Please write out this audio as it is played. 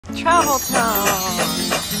Travel Town.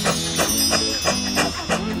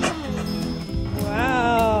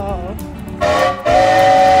 Wow.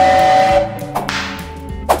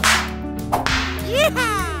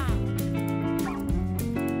 Yeah.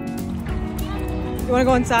 You want to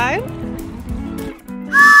go inside?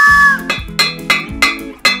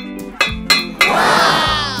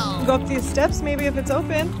 Wow. Go up these steps, maybe if it's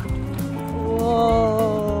open.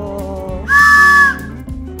 Whoa.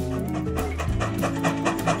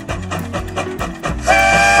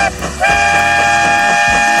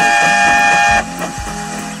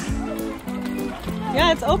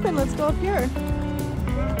 Yeah, it's open. Let's go up here.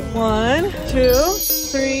 1, 2,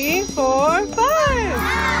 3, 4, 5.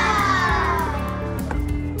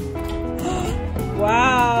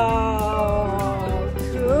 Wow.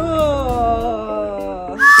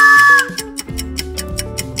 Cool.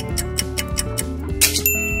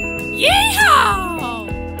 Yeehaw!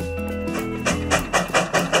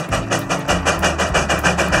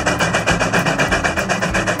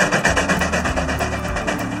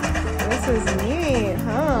 This is neat,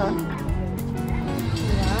 huh?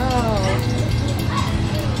 Wow.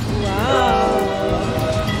 Wow.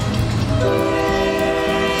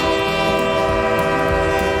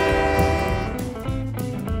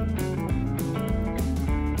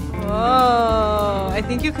 Whoa. I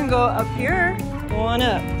think you can go up here. Go on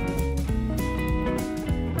up.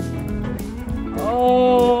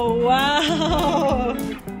 Oh, wow.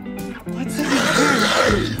 What's in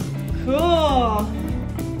there? Cool.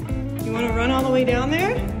 You want to run all the way down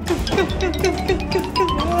there?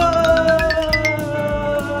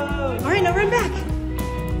 Whoa! All right, now run back.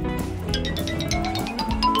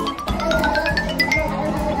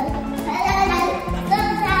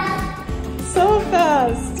 So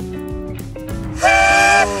fast. Whoa.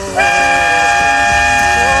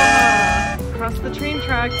 Across the train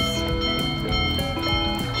tracks.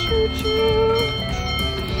 Choo-choo.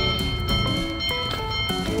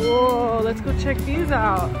 Whoa, let's go check these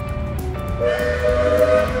out.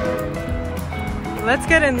 Let's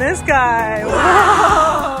get in this guy.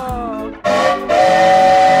 Whoa!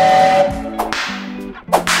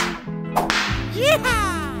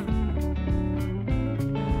 Yeah!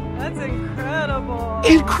 That's incredible.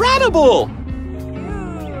 Incredible!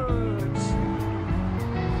 Huge.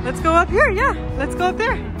 Let's go up here. Yeah, let's go up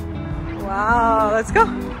there. Wow, let's go.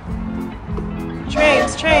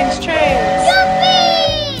 Trains, trains, trains. Yuppie!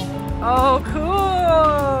 Oh, cool.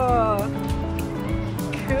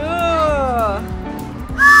 Cool.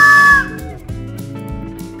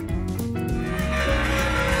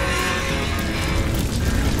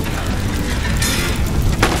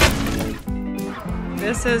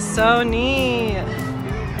 This is so neat.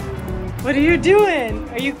 What are you doing?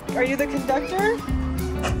 Are you the conductor?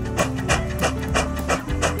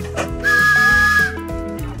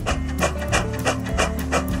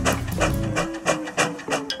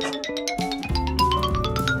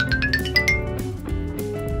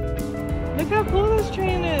 Look how cool this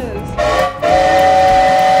train is.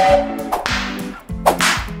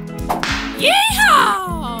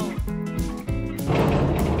 Yeehaw!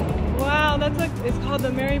 Wow, it's called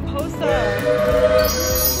the Mariposa.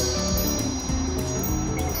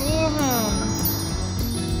 Cool, huh?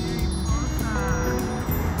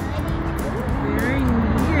 Very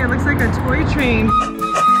neat. It looks like a toy train.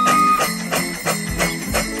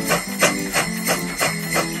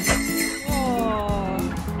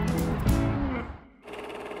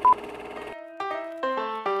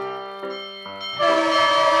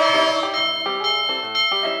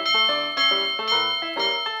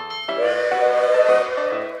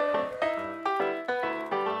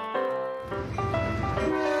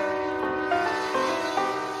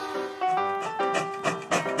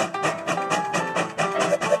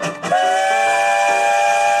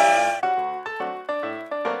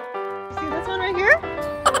 See this one right here?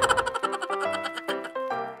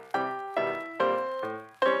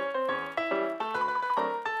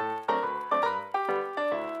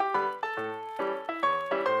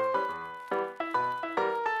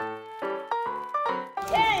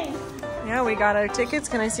 Okay. Yeah, we got our tickets.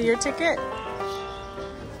 Can I see your ticket?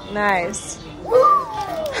 Nice. You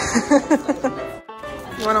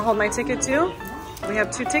want to hold my ticket too? We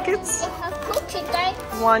have 2 tickets.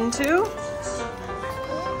 1, 2.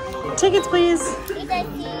 Tickets, please.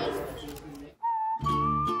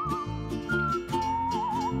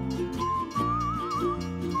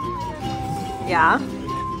 Yeah.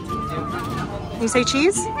 You say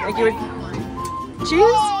cheese? Like you would...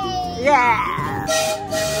 Cheese? Yeah.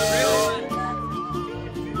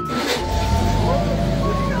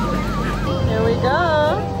 Here we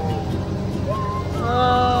go.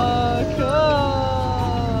 Oh,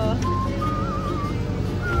 cool.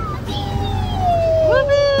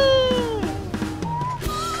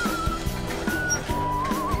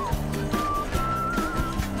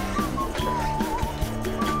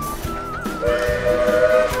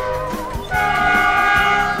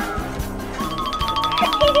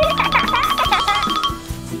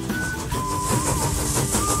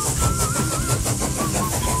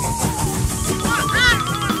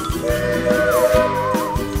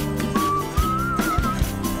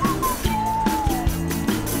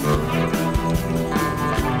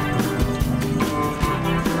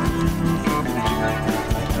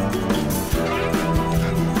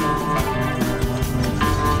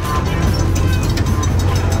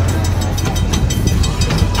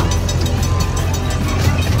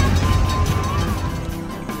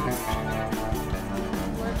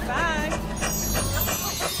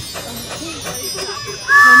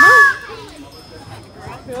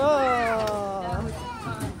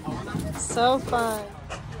 So fun.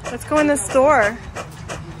 Let's go in the store.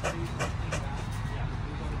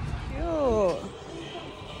 Cute.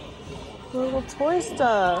 Little toy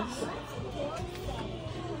stuff.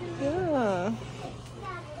 Yeah.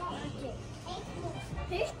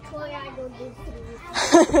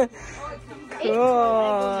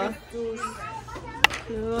 Cool.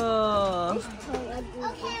 Cool.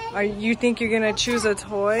 You think you're gonna choose a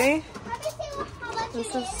toy?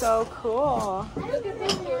 This is so cool.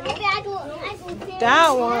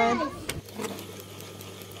 That one.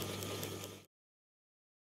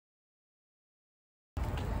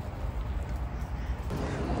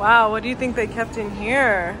 Wow, what do you think they kept in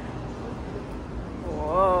here?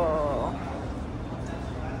 Whoa.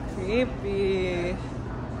 Creepy.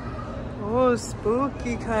 Oh,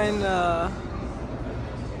 spooky kinda.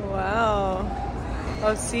 Wow.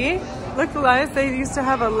 Oh, see? Look, Elias, they used to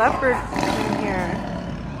have a leopard in here.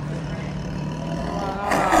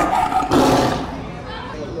 Wow.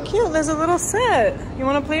 Cute, there's a little set. You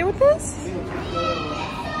want to play with this?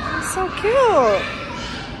 It's so cute.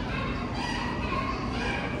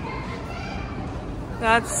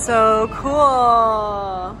 That's so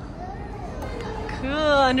cool. Cool.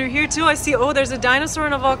 Under here too, I see, oh, there's a dinosaur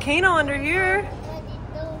and a volcano under here.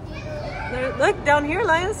 There, look, down here,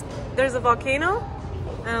 Elias, there's a volcano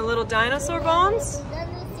and a little dinosaur bones.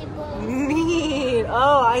 Neat.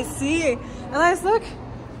 Oh, I see. Elias, look.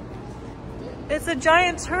 It's a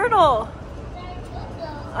giant turtle.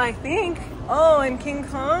 I think. Oh, and King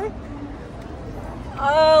Kong.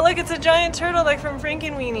 Oh, look, it's a giant turtle like from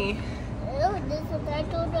Frankenweenie.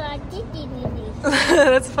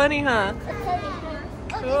 That's funny, huh?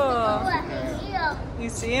 Cool. You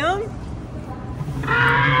see them? Those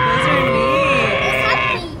are neat.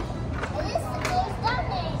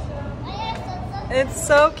 It's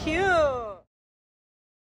so cute.